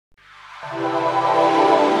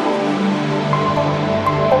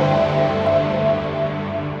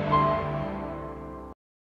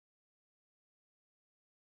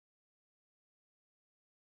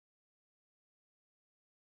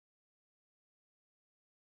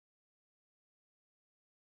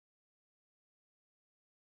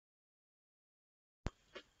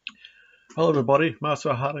Hello everybody,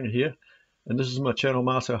 Marcel here, and this is my channel,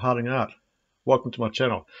 Marcel Art. Welcome to my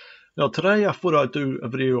channel. Now today I thought I'd do a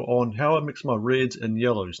video on how I mix my reds and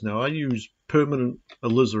yellows. Now I use permanent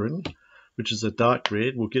alizarin, which is a dark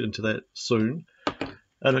red, we'll get into that soon,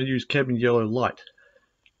 and I use cadmium yellow light.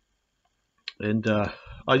 And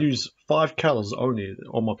I use 5 colors only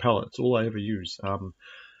on my palette, it's all I ever use.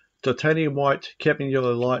 Titanium white, cadmium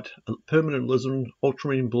yellow light, permanent alizarin,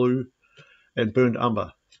 ultramarine blue, and burnt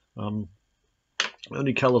umber.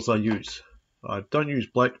 Only colors I use. I don't use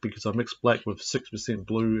black because I mix black with 6%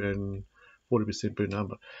 blue and 40% burnt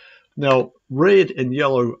umber. Now, red and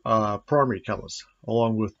yellow are primary colors,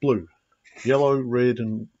 along with blue. Yellow, red,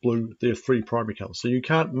 and blue, they're 3 primary colors. So you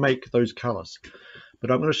can't make those colors.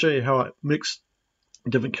 But I'm going to show you how I mix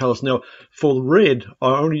different colors. Now, for the red,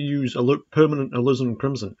 I only use a permanent alizarin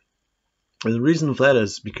crimson. And the reason for that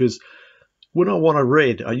is because when I want a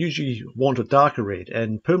red, I usually want a darker red,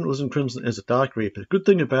 and permanent alizarin crimson is a dark red. But the good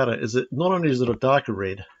thing about it is that not only is it a darker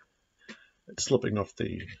red, it's slipping off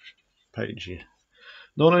the page here.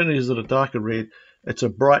 Not only is it a darker red, it's a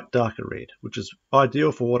bright darker red, which is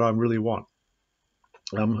ideal for what I really want.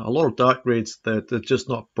 A lot of dark reds, they're just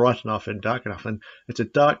not bright enough and dark enough, and it's a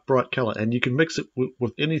dark, bright color, and you can mix it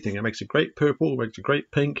with anything. It makes a great purple, it makes a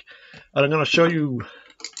great pink, and I'm going to show you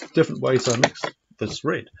different ways I mix this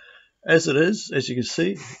red. As it is, as you can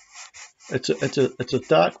see, it's a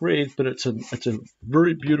dark red, but it's a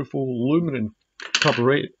very beautiful luminant type of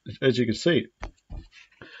red, as you can see.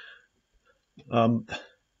 Now,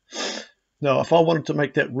 if I wanted to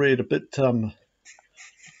make that red a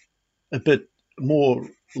bit more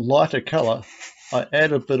lighter color, I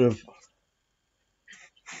add a bit of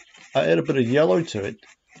yellow to it,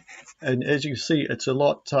 and as you can see, it's a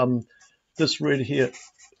lot. This red here,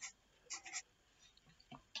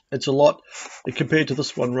 it's a lot compared to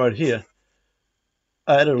this one right here.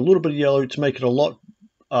 I added a little bit of yellow to make it a lot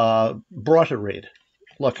brighter red,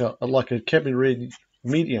 like a cadmium red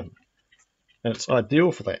medium, and it's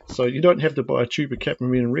ideal for that. So you don't have to buy a tube of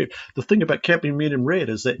cadmium medium red. The thing about cadmium medium red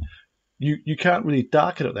is that you can't really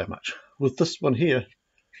darken it that much. With this one here,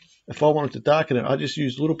 if I wanted to darken it, I just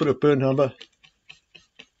use a little bit of burnt umber,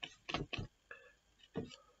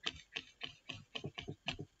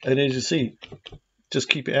 and as you see, just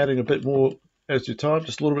keep adding a bit more as your time,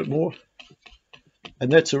 just a little bit more,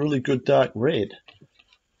 and that's a really good dark red.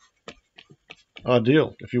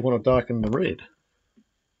 Ideal if you want to darken the red.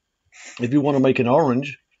 If you want to make an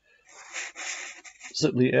orange,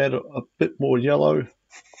 simply add a bit more yellow,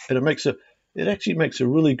 and it actually makes a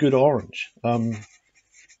really good orange. It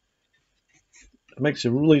makes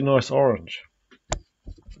a really nice orange.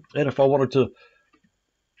 And if I wanted to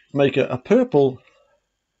make a purple,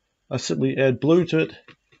 I simply add blue to it,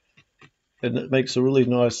 and it makes a really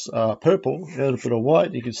nice purple. Add a bit of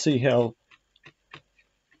white, you can see how,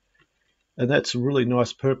 and that's a really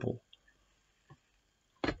nice purple.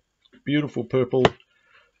 Beautiful purple,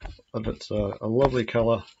 and it's a lovely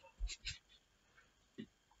color.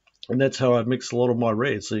 And that's how I mix a lot of my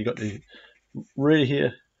reds. So you got the red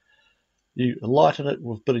here, you lighten it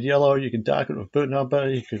with a bit of yellow, you can darken it with burnt umber,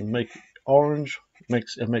 you can make orange,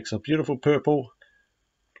 it makes a beautiful purple.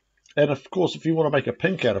 And of course, if you want to make a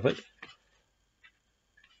pink out of it,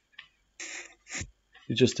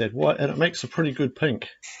 you just add white, and it makes a pretty good pink.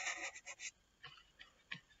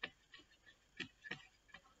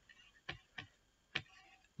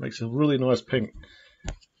 Makes a really nice pink.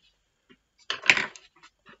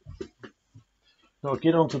 Now I'll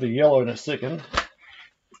get onto the yellow in a second.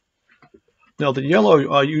 Now the yellow,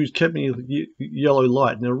 I use cadmium yellow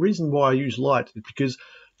light. Now the reason why I use light is because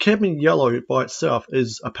cadmium yellow by itself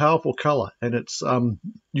is a powerful color, and it's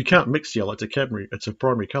you can't mix yellow. It's a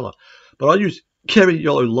primary color. But I use cadmium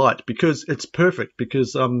yellow light because it's perfect.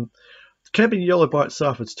 Because cadmium yellow by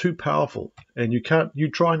itself, it's too powerful, and you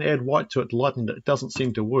try and add white to it to lighten it, it doesn't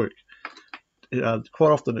seem to work.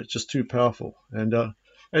 Quite often it's just too powerful. And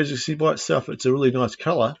as you see by itself, it's a really nice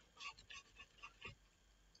color.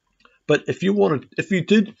 But if you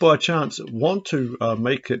did by chance want to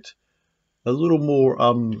make it a little more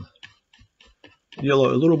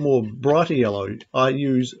yellow, a little more brighter yellow, I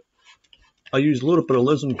use a little bit of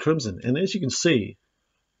alizarin crimson, and as you can see,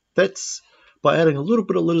 that's by adding a little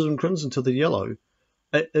bit of alizarin crimson to the yellow,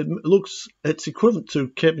 it's equivalent to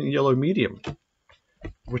cadmium yellow medium,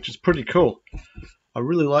 which is pretty cool. I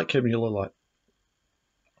really like cadmium yellow light,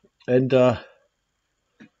 and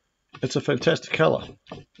it's a fantastic color.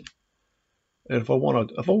 And if I want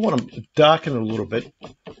to darken it a little bit,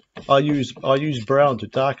 I use brown to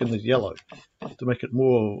darken the yellow, to make it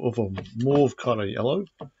more of a mauve kind of yellow,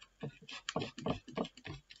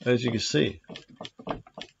 as you can see.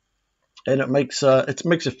 and it makes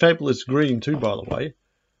a fabulous green too, by the way.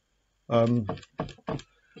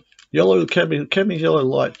 Yellow, cadmium yellow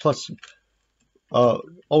light plus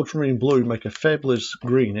ultramarine blue make a fabulous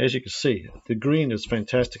green. As you can see, the green is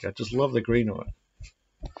fantastic. I just love the green on it.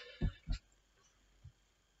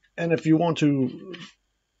 And if you want to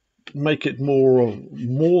make it more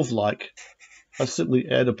mauve-like, I simply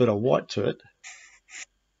add a bit of white to it,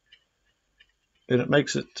 and it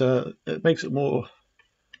makes it more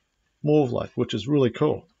mauve-like, which is really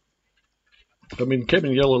cool. I mean,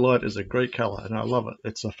 cadmium yellow light is a great color, and I love it.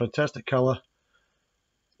 It's a fantastic color.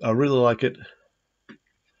 I really like it.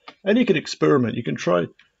 And you can experiment. You can try.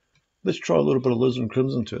 Let's try a little bit of alizarin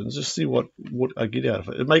crimson to it and just see what I get out of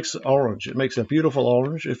it. It makes orange. It makes a beautiful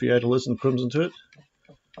orange if you add alizarin crimson to it.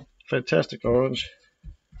 Fantastic orange.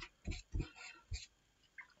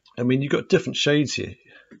 I mean, you've got different shades here.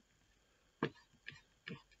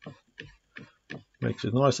 Makes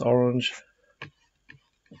a nice orange.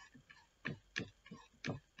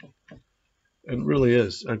 It really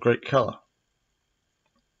is a great color.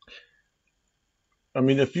 I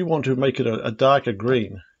mean, if you want to make it a darker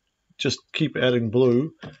green, just keep adding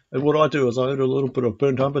blue. And what I do is I add a little bit of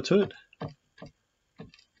burnt umber to it.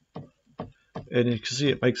 And you can see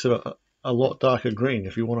it makes it a lot darker green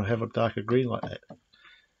if you want to have a darker green like that.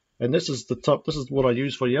 And this is what I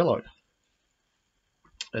use for yellow.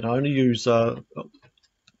 And I only use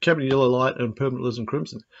cadmium yellow light and permanent alizarin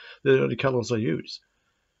crimson. They're the only colors I use.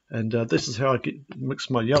 And this is how I mix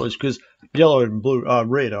my yellows, because yellow and blue,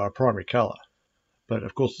 red are a primary color. But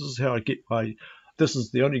of course, this is how I get this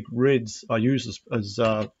is the only reds I use as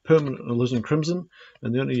permanent alizarin crimson,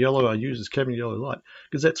 and the only yellow I use is cadmium yellow light,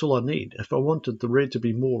 because that's all I need. If I wanted the red to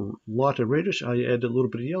be more lighter reddish, I add a little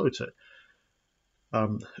bit of yellow to it.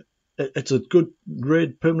 It's a good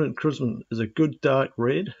red. Permanent crimson is a good dark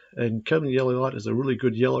red, and cadmium yellow light is a really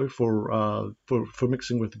good yellow for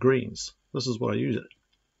mixing with greens. This is what I use it.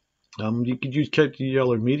 You could use cadmium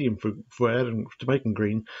yellow medium for adding to making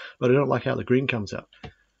green, but I don't like how the green comes out.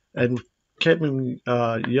 And cadmium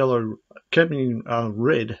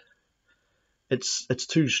red, it's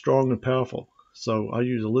too strong and powerful. So I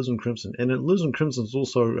use alizarin crimson, and alizarin crimson is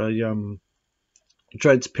also a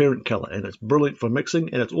transparent color, and it's brilliant for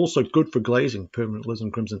mixing, and it's also good for glazing. Permanent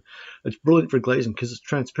alizarin crimson, it's brilliant for glazing because it's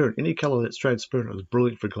transparent. Any color that's transparent is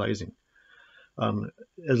brilliant for glazing.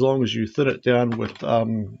 As long as you thin it down with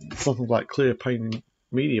something like clear painting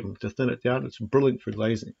medium to thin it down, it's brilliant for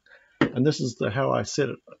glazing. And this is how I set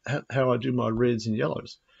it, how I do my reds and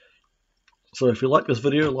yellows. So if you like this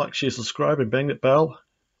video, like, share, subscribe, and bang that bell.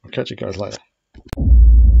 I'll catch you guys later.